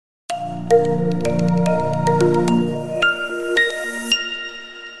The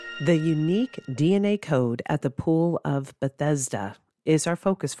unique DNA code at the Pool of Bethesda is our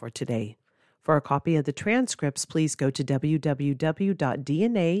focus for today. For a copy of the transcripts, please go to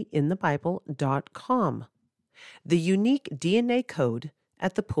www.dnainthebible.com. The unique DNA code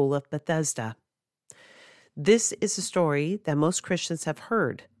at the Pool of Bethesda. This is a story that most Christians have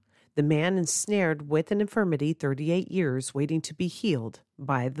heard. The man ensnared with an infirmity 38 years waiting to be healed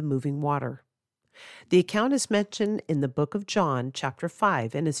by the moving water. The account is mentioned in the book of John, chapter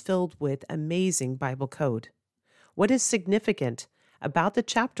 5, and is filled with amazing Bible code. What is significant about the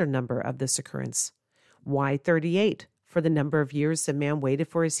chapter number of this occurrence? Why 38 for the number of years the man waited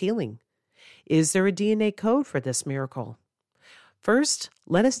for his healing? Is there a DNA code for this miracle? First,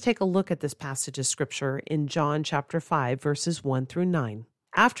 let us take a look at this passage of Scripture in John chapter 5, verses 1 through 9.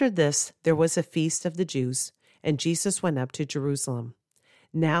 After this, there was a feast of the Jews, and Jesus went up to Jerusalem.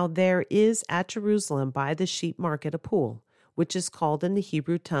 Now there is at Jerusalem by the sheep market a pool, which is called in the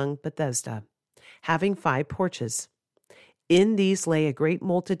Hebrew tongue Bethesda, having 5 porches. In these lay a great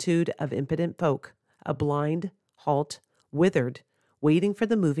multitude of impotent folk, a blind, halt, withered, waiting for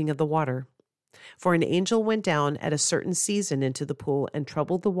the moving of the water. For an angel went down at a certain season into the pool and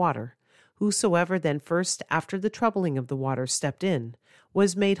troubled the water. Whosoever then first after the troubling of the water stepped in,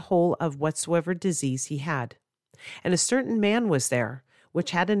 was made whole of whatsoever disease he had. And a certain man was there,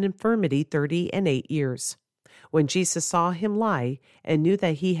 which had an infirmity 38 years. When Jesus saw him lie, and knew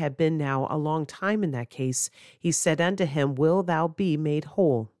that he had been now a long time in that case, he said unto him, Will thou be made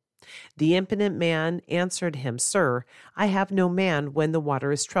whole? The impotent man answered him, Sir, I have no man when the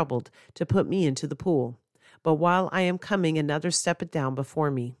water is troubled, to put me into the pool. But while I am coming, another steppeth down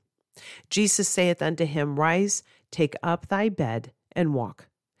before me. Jesus saith unto him, Rise, take up thy bed, and walk.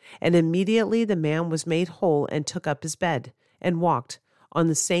 And immediately the man was made whole, and took up his bed, and walked. On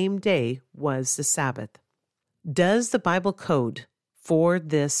the same day was the Sabbath. Does the Bible code for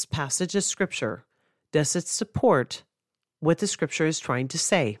this passage of Scripture, does it support what the Scripture is trying to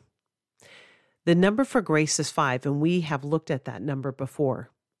say? The number for grace is 5, and we have looked at that number before.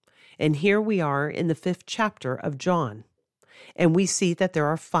 And here we are in the 5th chapter of John, and we see that there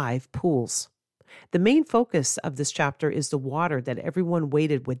are 5 pools. The main focus of this chapter is the water that everyone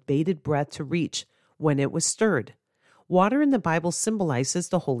waited with bated breath to reach when it was stirred. Water in the Bible symbolizes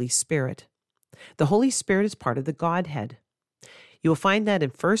the Holy Spirit. The Holy Spirit is part of the Godhead. You will find that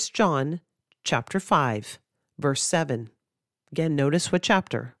in 1 John chapter 5, verse 7. Again, notice what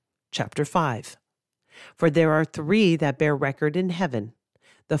chapter? Chapter 5. For there are 3 that bear record in heaven,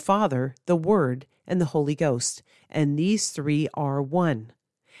 the Father, the Word, and the Holy Ghost, and these 3 are one.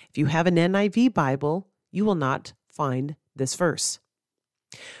 If you have an NIV Bible, you will not find this verse.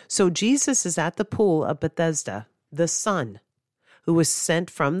 So Jesus is at the pool of Bethesda, the Son, who was sent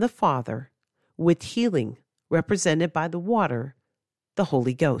from the Father with healing, represented by the water, the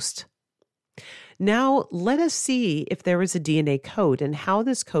Holy Ghost. Now, let us see if there is a DNA code and how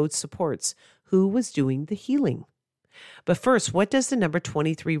this code supports who was doing the healing. But first, what does the number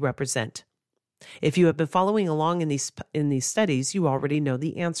 23 represent? If you have been following along in these studies, you already know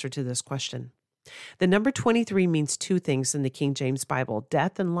the answer to this question. The number 23 means 2 things in the King James Bible,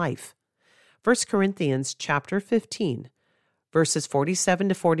 death and life. 1 Corinthians chapter 15, verses 47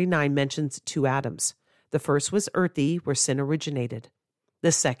 to 49 mentions 2 Adams. The first was earthy, where sin originated.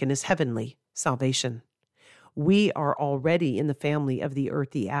 The second is heavenly, salvation. We are already in the family of the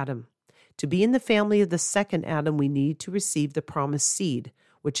earthy Adam. To be in the family of the second Adam, we need to receive the promised seed,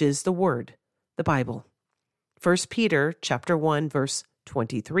 which is the Word, the Bible. 1 Peter chapter 1, verse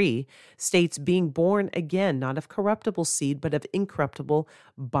 23 states, being born again, not of corruptible seed, but of incorruptible,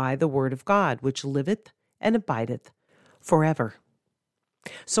 by the word of God, which liveth and abideth forever.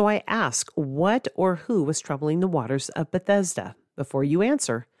 So I ask, what or who was troubling the waters of Bethesda? Before you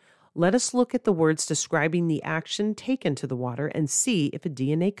answer, let us look at the words describing the action taken to the water and see if a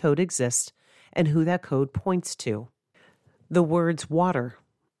DNA code exists and who that code points to. The words water,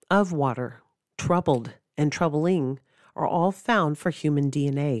 of water, troubled, and troubling are all found for human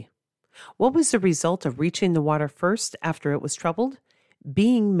DNA. What was the result of reaching the water first after it was troubled?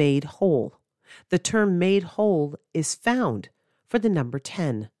 Being made whole. The term made whole is found for the number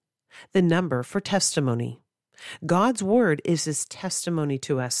 10, the number for testimony. God's word is his testimony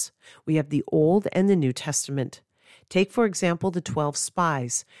to us. We have the Old and the New Testament. Take, for example, the 12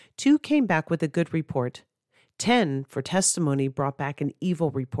 spies. 2 came back with a good report. 10, for testimony, brought back an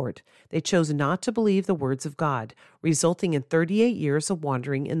evil report. They chose not to believe the words of God, resulting in 38 years of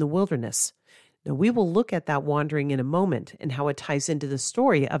wandering in the wilderness. Now, we will look at that wandering in a moment and how it ties into the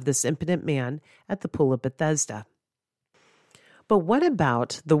story of this impotent man at the Pool of Bethesda. But what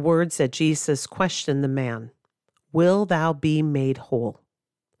about the words that Jesus questioned the man? Will thou be made whole?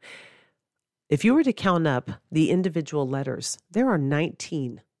 If you were to count up the individual letters, there are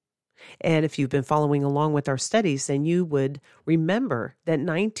 19. And if you've been following along with our studies, then you would remember that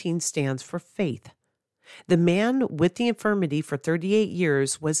 19 stands for faith. The man with the infirmity for 38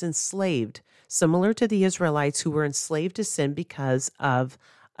 years was enslaved, similar to the Israelites who were enslaved to sin because of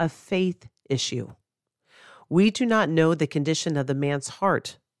a faith issue. We do not know the condition of the man's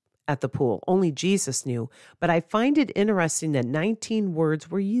heart at the pool. Only Jesus knew. But I find it interesting that 19 words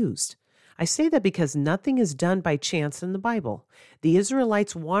were used. I say that because nothing is done by chance in the Bible. The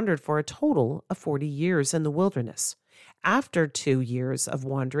Israelites wandered for a total of 40 years in the wilderness. After 2 years of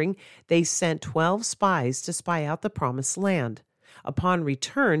wandering, they sent 12 spies to spy out the promised land. Upon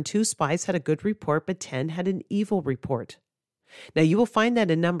return, 2 spies had a good report, but 10 had an evil report. Now you will find that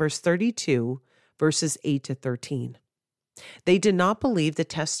in Numbers 32, verses 8 to 13. They did not believe the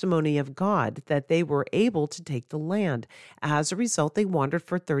testimony of God that they were able to take the land. As a result, they wandered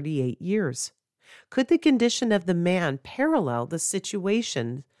for 38 years. Could the condition of the man parallel the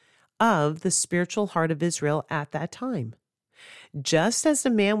situation of the spiritual heart of Israel at that time? Just as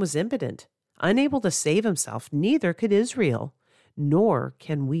the man was impotent, unable to save himself, neither could Israel, nor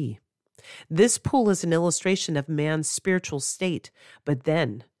can we. This pool is an illustration of man's spiritual state, but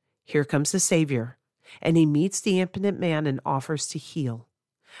then here comes the Savior, and he meets the impotent man and offers to heal.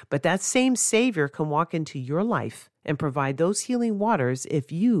 But that same Savior can walk into your life and provide those healing waters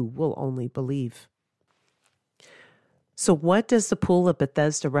if you will only believe. So what does the pool of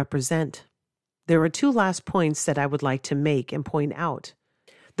Bethesda represent? There are 2 last points that I would like to make and point out.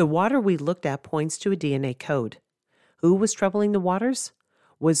 The water we looked at points to a DNA code. Who was troubling the waters?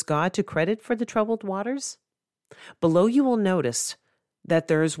 Was God to credit for the troubled waters? Below you will notice that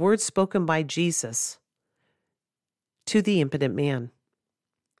there is words spoken by Jesus to the impotent man.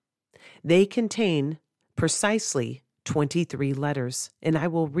 They contain precisely 23 letters, and I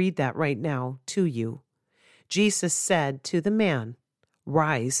will read that right now to you. Jesus said to the man,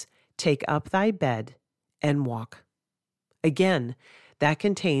 "Rise, take up thy bed, and walk." Again, that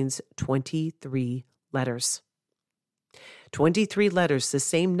contains 23 letters. 23 letters, the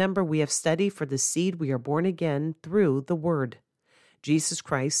same number we have studied for the seed we are born again through the Word. Jesus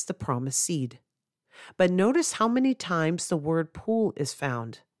Christ, the promised seed. But notice how many times the word pool is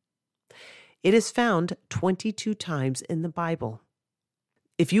found. It is found 22 times in the Bible.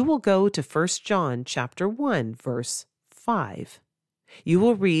 If you will go to 1 John chapter 1, verse 5, you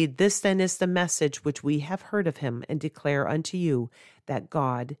will read, "This then is the message which we have heard of him and declare unto you, that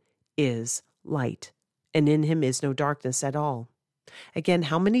God is light, and in him is no darkness at all." Again,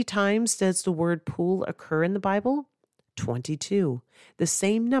 how many times does the word pool occur in the Bible? 22, the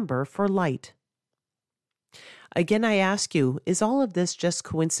same number for light. Again, I ask you, is all of this just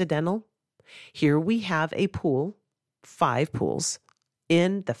coincidental? Here we have a pool, 5 pools,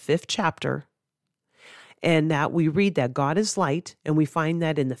 in the 5th chapter, and that we read that God is light, and we find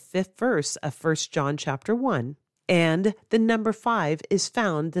that in the 5th verse of 1 John chapter 1, and the number 5 is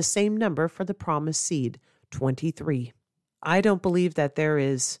found the same number for the promised seed, 23. I don't believe that there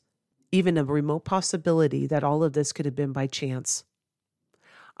is even a remote possibility that all of this could have been by chance.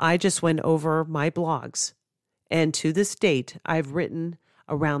 I just went over my blogs, and to this date, I've written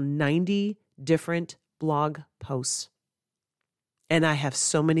around 90 different blog posts, and I have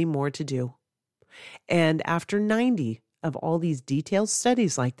so many more to do. And after 90 of all these detailed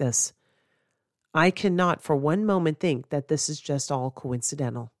studies like this, I cannot for one moment think that this is just all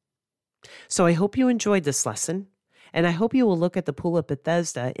coincidental. So I hope you enjoyed this lesson, and I hope you will look at the Pool of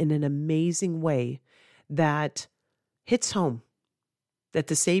Bethesda in an amazing way that hits home, that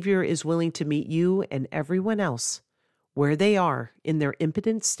the Savior is willing to meet you and everyone else where they are in their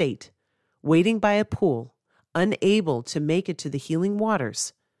impotent state, waiting by a pool, unable to make it to the healing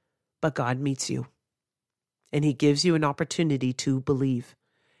waters, but God meets you, and he gives you an opportunity to believe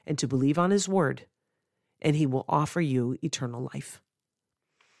and to believe on his word, and he will offer you eternal life.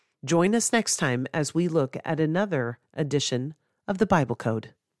 Join us next time as we look at another edition of the Bible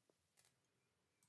Code.